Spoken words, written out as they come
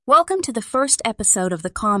Welcome to the first episode of the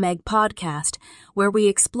Calm Egg podcast, where we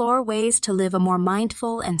explore ways to live a more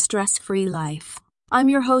mindful and stress-free life. I'm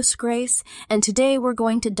your host, Grace, and today we're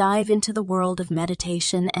going to dive into the world of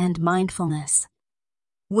meditation and mindfulness.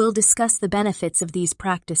 We'll discuss the benefits of these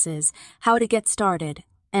practices, how to get started,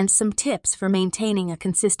 and some tips for maintaining a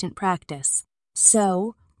consistent practice.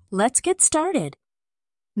 So, let's get started.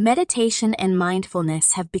 Meditation and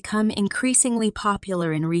mindfulness have become increasingly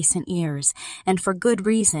popular in recent years, and for good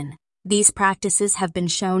reason. These practices have been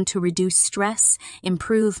shown to reduce stress,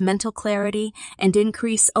 improve mental clarity, and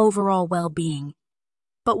increase overall well-being.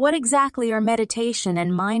 But what exactly are meditation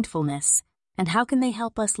and mindfulness, and how can they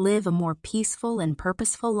help us live a more peaceful and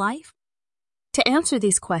purposeful life? To answer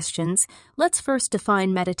these questions, let's first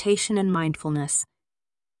define meditation and mindfulness.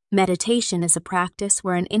 Meditation is a practice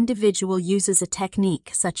where an individual uses a technique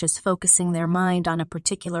such as focusing their mind on a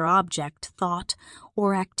particular object, thought,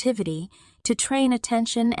 or activity to train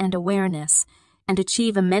attention and awareness and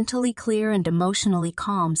achieve a mentally clear and emotionally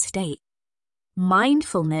calm state.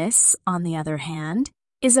 Mindfulness, on the other hand,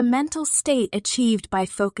 is a mental state achieved by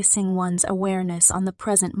focusing one's awareness on the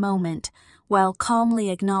present moment while calmly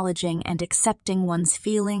acknowledging and accepting one's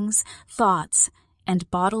feelings, thoughts,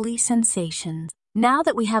 and bodily sensations. Now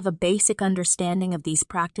that we have a basic understanding of these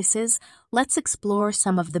practices, let's explore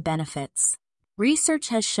some of the benefits. Research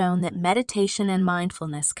has shown that meditation and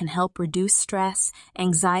mindfulness can help reduce stress,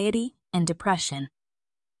 anxiety, and depression.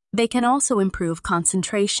 They can also improve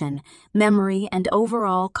concentration, memory, and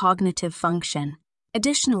overall cognitive function.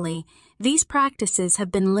 Additionally, these practices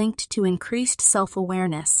have been linked to increased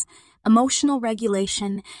self-awareness, emotional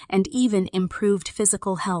regulation, and even improved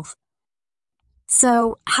physical health.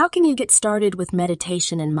 So, how can you get started with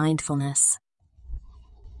meditation and mindfulness?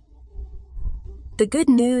 The good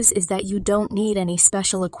news is that you don't need any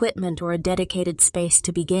special equipment or a dedicated space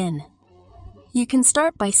to begin. You can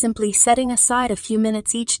start by simply setting aside a few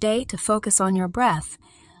minutes each day to focus on your breath,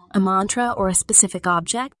 a mantra, or a specific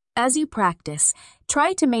object. As you practice,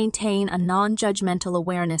 try to maintain a non-judgmental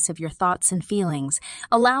awareness of your thoughts and feelings,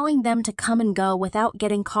 allowing them to come and go without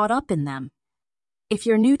getting caught up in them. If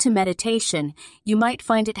you're new to meditation, you might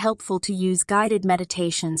find it helpful to use guided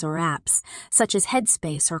meditations or apps, such as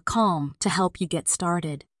Headspace or Calm, to help you get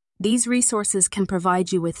started. These resources can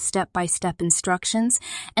provide you with step-by-step instructions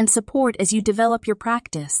and support as you develop your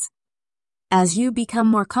practice. As you become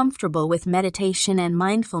more comfortable with meditation and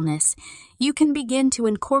mindfulness, you can begin to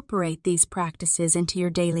incorporate these practices into your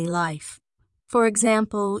daily life. For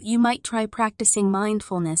example, you might try practicing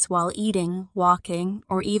mindfulness while eating, walking,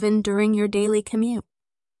 or even during your daily commute.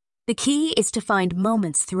 The key is to find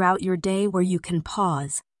moments throughout your day where you can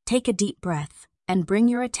pause, take a deep breath, and bring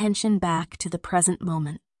your attention back to the present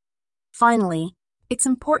moment. Finally, it's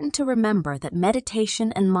important to remember that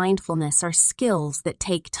meditation and mindfulness are skills that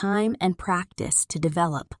take time and practice to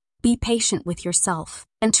develop. Be patient with yourself,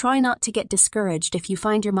 and try not to get discouraged if you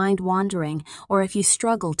find your mind wandering or if you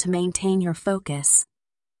struggle to maintain your focus.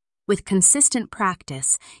 With consistent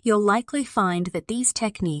practice, you'll likely find that these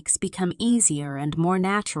techniques become easier and more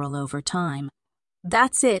natural over time.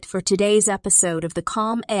 That's it for today's episode of the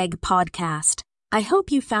Calm Egg podcast. I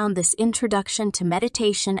hope you found this introduction to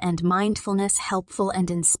meditation and mindfulness helpful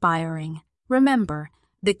and inspiring. Remember,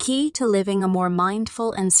 the key to living a more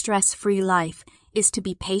mindful and stress-free life is to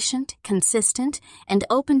be patient, consistent, and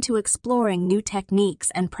open to exploring new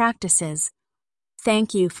techniques and practices.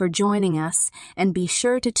 Thank you for joining us, and be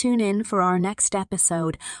sure to tune in for our next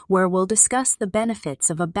episode, where we'll discuss the benefits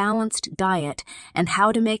of a balanced diet and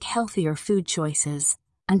how to make healthier food choices.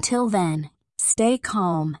 Until then, stay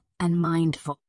calm and mindful.